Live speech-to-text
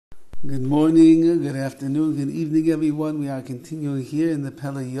Good morning, good afternoon, good evening, everyone. We are continuing here in the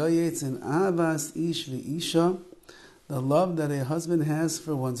PELE YOETZ in Ahavas ish v'Isha, the love that a husband has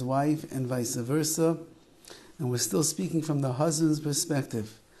for one's wife and vice versa. And we're still speaking from the husband's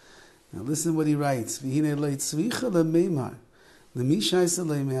perspective. Now listen what he writes. V'hine lo tzricha lemeimar, lemishai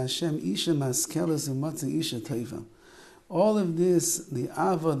salei me'Hashem isha maskeles u'matzah isha teiva. All of this, the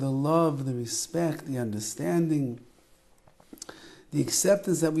ava, the love, the respect, the understanding, the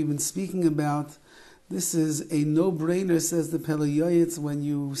acceptance that we've been speaking about, this is a no-brainer, says the PELE YOETZ, when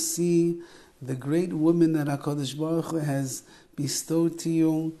you see the great woman that HaKadosh Baruch Hu has bestowed to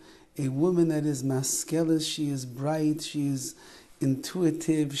you, a woman that is maskeles, she is bright, she is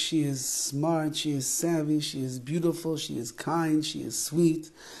intuitive, she is smart, she is savvy, she is beautiful, she is kind, she is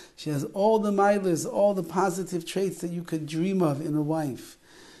sweet. She has all the milas, all the positive traits that you could dream of in a wife.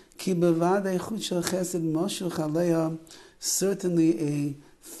 Ki bevadei chut shel chesed moshuch aleha. Certainly a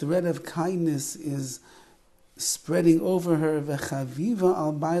thread of kindness is spreading over her, v'chaviva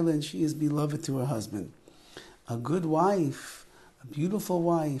al baila, and she is beloved to her husband. A good wife, a beautiful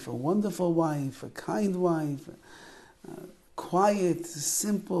wife, a wonderful wife, a kind wife, quiet,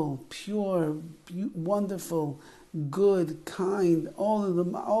 simple, pure, wonderful, good, kind,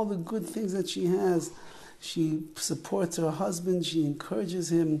 all the good things that she has. She supports her husband, she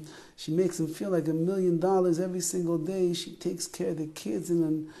encourages him, she makes him feel like $1 million every single day. She takes care of the kids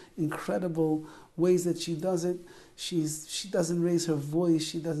in incredible ways that she does it. She doesn't raise her voice,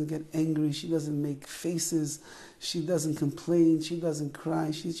 she doesn't get angry, she doesn't make faces, she doesn't complain, she doesn't cry.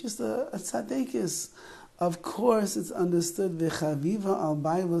 She's just a tzadikis. Of course, it's understood, v'chaviva al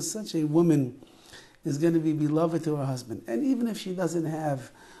baila, such a woman is going to be beloved to her husband. And even if she doesn't have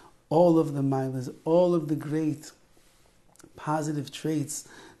all of the milas, all of the great positive traits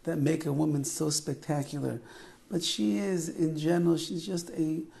that make a woman so spectacular, but she is, in general, she's just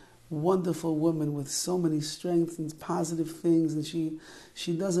a wonderful woman with so many strengths and positive things, and she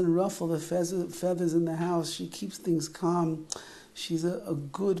doesn't ruffle the feathers in the house. She keeps things calm. She's a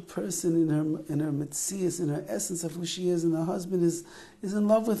good person in her metzias, in her essence of who she is, and her husband is in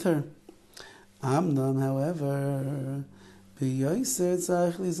love with her. Amnon, however, but when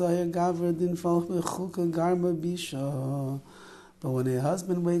a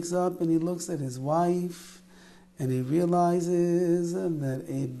husband wakes up and he looks at his wife and he realizes that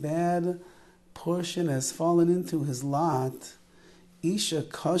a bad portion has fallen into his lot, Isha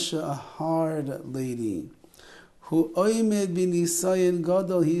Kasha, a hard lady, who oimed b'nisayin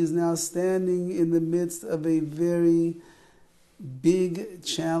gadol, he is now standing in the midst of a very big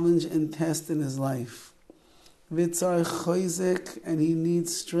challenge and test in his life. Vitzar choizek, and he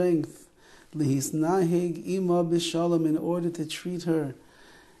needs strength. Lihisnahig ima b'shalom, in order to treat her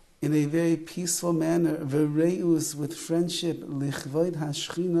in a very peaceful manner. V'reus, with friendship. Lichvoid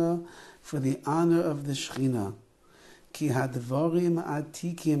hashchina, for the honor of the Shechina. Ki hadvarim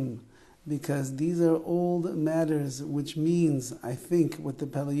atikim, because these are old matters, which means, I think, what the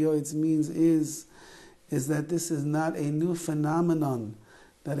PELE YOETZ means is that this is not a new phenomenon,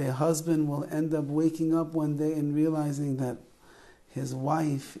 that a husband will end up waking up one day and realizing that his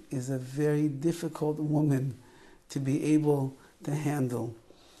wife is a very difficult woman to be able to handle.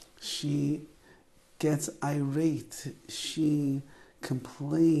 She gets irate, she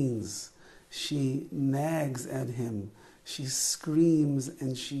complains, she nags at him, she screams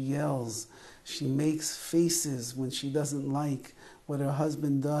and she yells, she makes faces when she doesn't like what her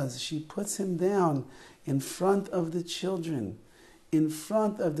husband does. She puts him down in front of the children. In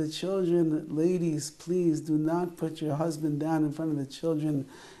front of the children, ladies, please do not put your husband down in front of the children.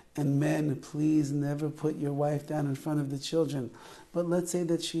 And men, please never put your wife down in front of the children. But let's say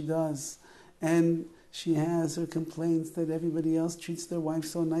that she does. And she has her complaints that everybody else treats their wife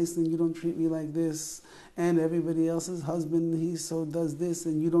so nicely and you don't treat me like this. And everybody else's husband, he so does this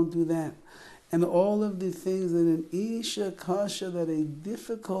and you don't do that. And all of the things that an Isha Kasha, that a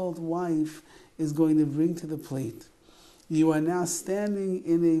difficult wife is going to bring to the plate. You are now standing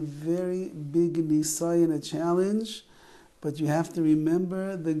in a very big nisayon, a challenge, but you have to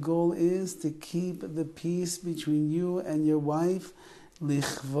remember the goal is to keep the peace between you and your wife,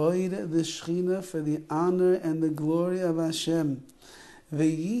 lichvoid the Shechina, for the honor and the glory of Hashem.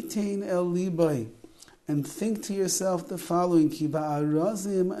 Ve'yitain el libay, and think to yourself the following: Ki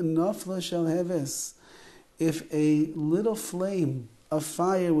ba'arazim nafla shel heves. If a little flame of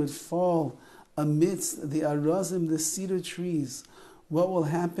fire would fall amidst the arazim, the cedar trees, what will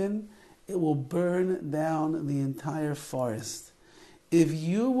happen? It will burn down the entire forest. If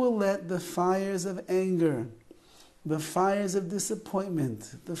you will let the fires of anger, the fires of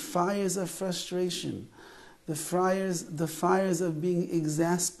disappointment, the fires of frustration, the fires of being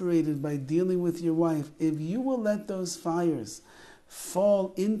exasperated by dealing with your wife, if you will let those fires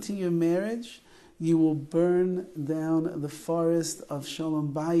fall into your marriage, you will burn down the forest of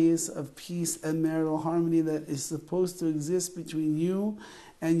shalom bayis, of peace and marital harmony that is supposed to exist between you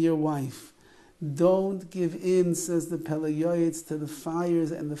and your wife. Don't give in, says the PELE YOETZ, to the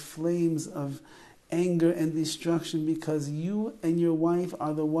fires and the flames of anger and destruction, because you and your wife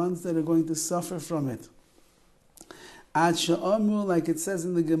are the ones that are going to suffer from it. Ad she'amru, like it says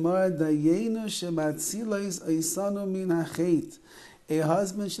in the Gemara, Dayenu shematzilos oisanu min hachet. A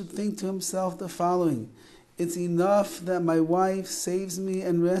husband should think to himself the following: it's enough that my wife saves me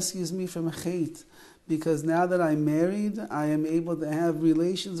and rescues me from hate, because now that I'm married, I am able to have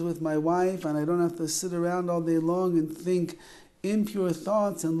relations with my wife, and I don't have to sit around all day long and think impure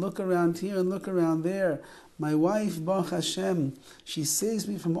thoughts and look around here and look around there. My wife, Baruch Hashem, she saves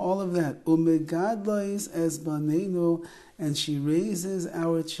me from all of that. Umegadlois es banenu, and she raises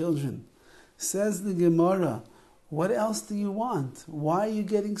our children. Says the Gemara, what else do you want? Why are you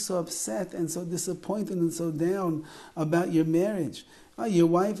getting so upset and so disappointed and so down about your marriage? Your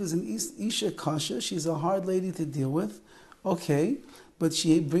wife is an Isha Kasha, she's a hard lady to deal with. Okay, but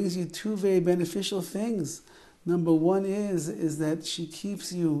she brings you two very beneficial things. Number one is that she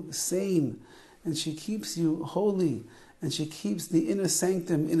keeps you sane, and she keeps you holy, and she keeps the inner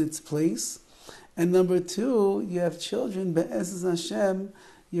sanctum in its place. And number two, you have children, Be'ezus Hashem,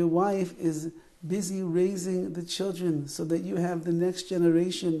 your wife is busy raising the children so that you have the next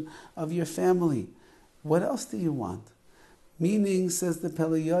generation of your family. What else do you want? Meaning, says the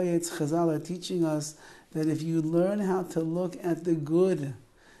PELE YOETZ, Chazal are teaching us that if you learn how to look at the good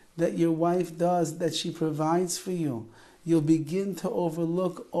that your wife does, that she provides for you, you'll begin to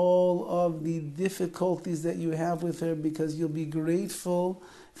overlook all of the difficulties that you have with her, because you'll be grateful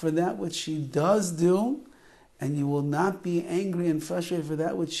for that which she does do, and you will not be angry and frustrated for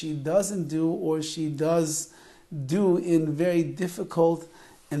that which she doesn't do, or she does do in very difficult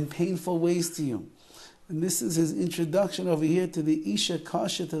and painful ways to you. And this is his introduction over here to the Isha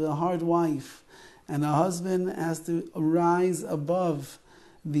Kasha, to the hard wife. And a husband has to rise above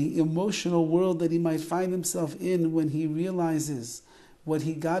the emotional world that he might find himself in when he realizes what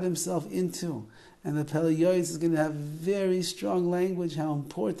he got himself into. And the PELE YOETZ is going to have very strong language, how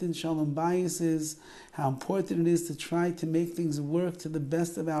important shalom bayis is, how important it is to try to make things work to the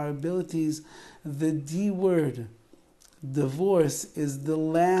best of our abilities. The D word, divorce, is the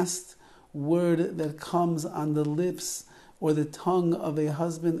last word that comes on the lips or the tongue of a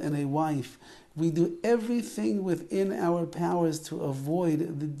husband and a wife. We do everything within our powers to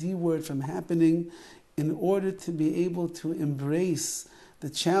avoid the D word from happening in order to be able to embrace the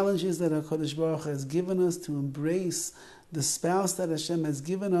challenges that HaKadosh Baruch Hu has given us, to embrace the spouse that Hashem has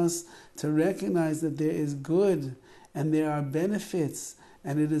given us, to recognize that there is good and there are benefits,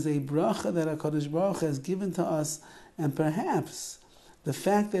 and it is a bracha that HaKadosh Baruch Hu has given to us. And perhaps the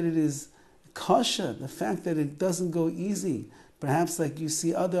fact that it is kasha, the fact that it doesn't go easy, perhaps like you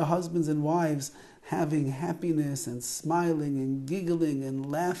see other husbands and wives having happiness and smiling and giggling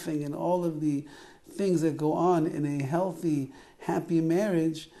and laughing and all of the things that go on in a healthy, happy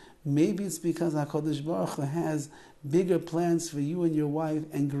marriage, maybe it's because HaKadosh Baruch Hu has bigger plans for you and your wife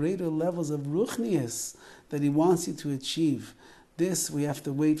and greater levels of ruchnius that He wants you to achieve. This, we have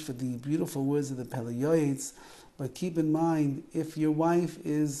to wait for the beautiful words of the PELE YOETZ. But keep in mind, if your wife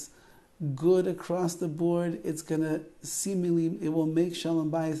is good across the board, it's going to seemingly, it will make shalom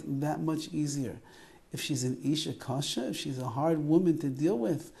bayis that much easier. If she's an Isha Kasha, if she's a hard woman to deal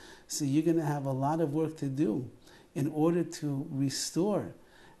with, so you're going to have a lot of work to do in order to restore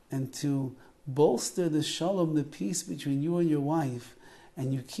and to bolster the shalom, the peace between you and your wife.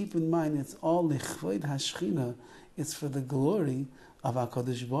 And you keep in mind, it's all lichvod hashchina, it's for the glory of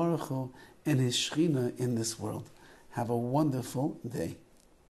HaKadosh Baruch Hu and His Shechina in this world. Have a wonderful day.